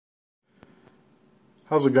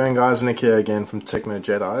How's it going, guys? Nick here again from Techno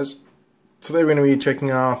Jedis. Today we're going to be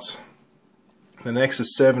checking out the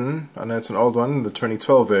Nexus 7. I know it's an old one, the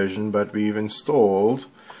 2012 version, but we've installed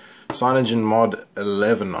Cyanogen Mod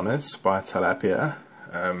 11 on it by Tilapia.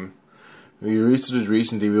 We rooted it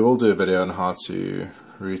recently. We will do a video on how to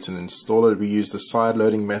root and install it. We use the side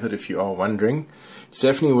loading method if you are wondering. It's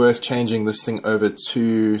definitely worth changing this thing over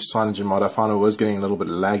to Cyanogen Mod. I found it was getting a little bit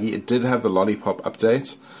laggy. It did have the lollipop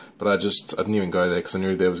update, but I didn't even go there because I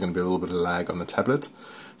knew there was going to be a little bit of lag on the tablet.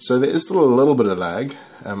 So there is still a little bit of lag.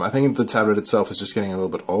 I think the tablet itself is just getting a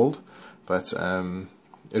little bit old, but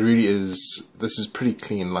it really is. This is pretty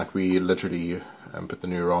clean. Like, we literally put the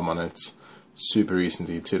new ROM on it super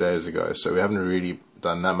recently, 2 days ago, so we haven't really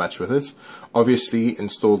done that much with it. Obviously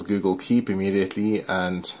installed Google Keep immediately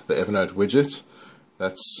and the Evernote widget.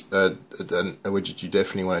 That's a widget you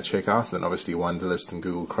definitely want to check out. And then obviously Wunderlist and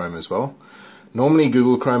Google Chrome as well. Normally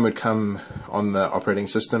Google Chrome would come on the operating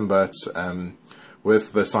system, but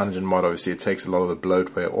with the Cyanogen Mod, obviously it takes a lot of the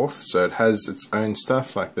bloatware off. So it has its own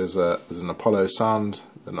stuff, like there's an Apollo sound,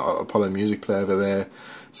 an Apollo music player over there,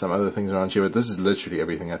 some other things around here, but this is literally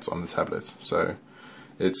everything that's on the tablet. So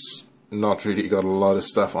it's not really got a lot of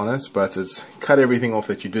stuff on it, but it's cut everything off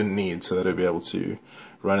that you didn't need so that it'll be able to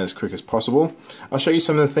run as quick as possible. I'll show you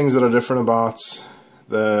some of the things that are different about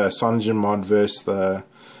the Cyanogen Mod versus the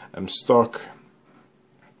stock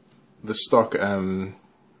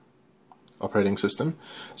operating system.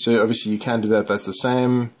 So obviously you can do that. That's the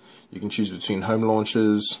same. You can choose between home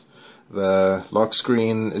launches. The lock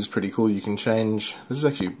screen is pretty cool. You can change. This is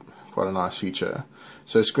actually quite a nice feature.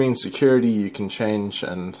 So screen security you can change,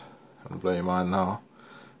 and I'm gonna blow your mind now.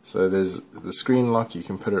 So there's the screen lock. You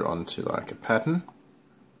can put it onto like a pattern.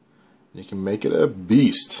 You can make it a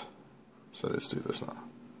beast. So let's do this now.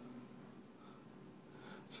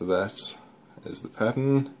 So that is the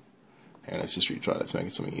pattern. And let's just retry. Let's make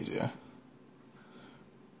it something easier.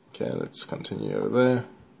 Okay, let's continue over there.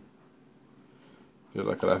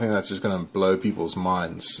 Like I think that's just going to blow people's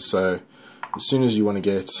minds. So as soon as you want to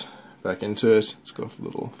get back into it, it's got a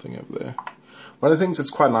little thing over there. One of the things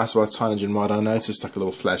that's quite nice about Cyanogen Mod, I know it's just like a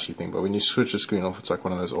little flashy thing, but when you switch the screen off, it's like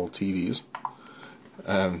one of those old TVs.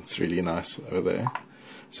 It's really nice over there.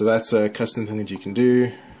 So that's a custom thing that you can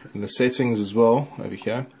do. In the settings as well, over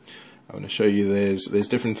here, I want to show you there's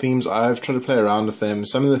different themes. I've tried to play around with them.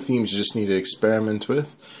 Some of the themes you just need to experiment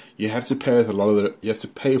with. You have to pay for a lot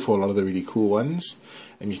of the really cool ones,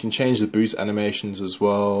 and you can change the boot animations as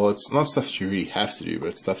well. It's not stuff that you really have to do, but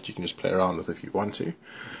it's stuff that you can just play around with if you want to.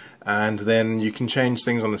 And then you can change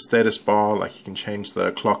things on the status bar, like you can change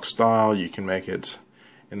the clock style. You can make it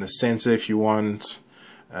in the center if you want.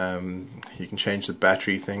 You can change the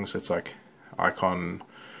battery thing, so it's like icon,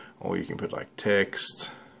 or you can put like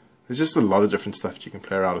text. There's just a lot of different stuff that you can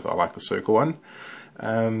play around with. I like the circle one.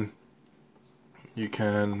 You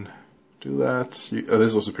can do that. This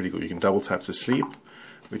is also pretty cool. You can double tap to sleep,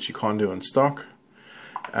 which you can't do on stock.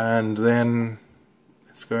 And then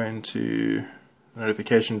let's go into the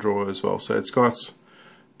notification drawer as well. So it's got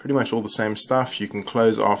pretty much all the same stuff. You can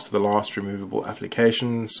close after the last removable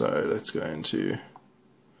application. So let's go into,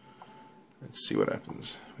 let's see what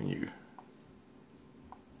happens when you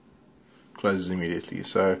closes immediately.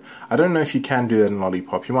 So I don't know if you can do that in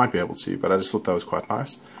Lollipop. You might be able to, but I just thought that was quite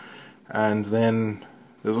nice. And then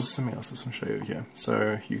there's also something else I want to show you over here.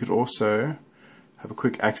 So you could also have a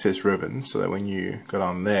quick access ribbon, so that when you go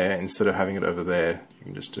down there, instead of having it over there, you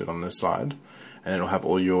can just do it on this side, and it'll have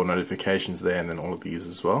all your notifications there, and then all of these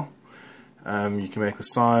as well. You can make the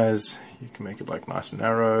size, you can make it like nice and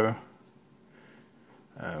narrow.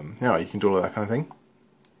 Yeah, you can do all of that kind of thing.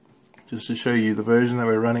 Just to show you the version that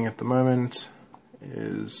we're running at the moment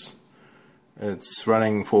is, it's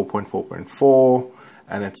running 4.4.4,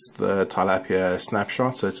 and it's the Tilapia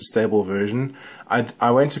snapshot, so it's a stable version.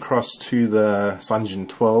 I went across to the Cyanogen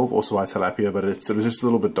 12, also by Tilapia, but it was just a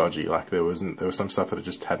little bit dodgy. Like there was some stuff that it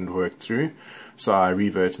just hadn't worked through, so I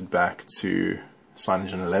reverted back to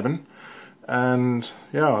Cyanogen 11. And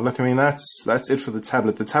yeah, look, I mean that's it for the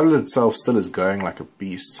tablet. The tablet itself still is going like a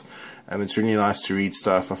beast. It's really nice to read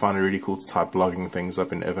stuff. I find it really cool to type blogging things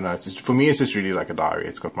up in Evernote. For me, it's just really like a diary.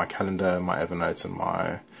 It's got my calendar, my Evernote, and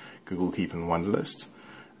my Google Keep and Wunderlist.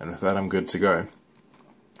 And with that, I'm good to go.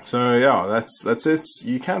 So yeah, that's it.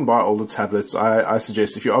 You can buy all the tablets. I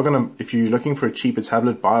suggest if you're looking for a cheaper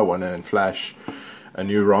tablet, buy one and then flash a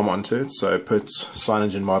new ROM onto it. So put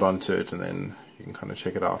Cyanogen Mod onto it, and then you can kind of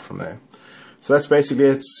check it out from there. So that's basically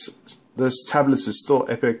it. This tablet is still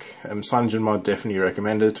epic. Cyanogen Mod, definitely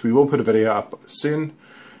recommend it. We will put a video up soon.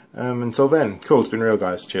 Until then, cool, it's been real,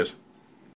 guys. Cheers.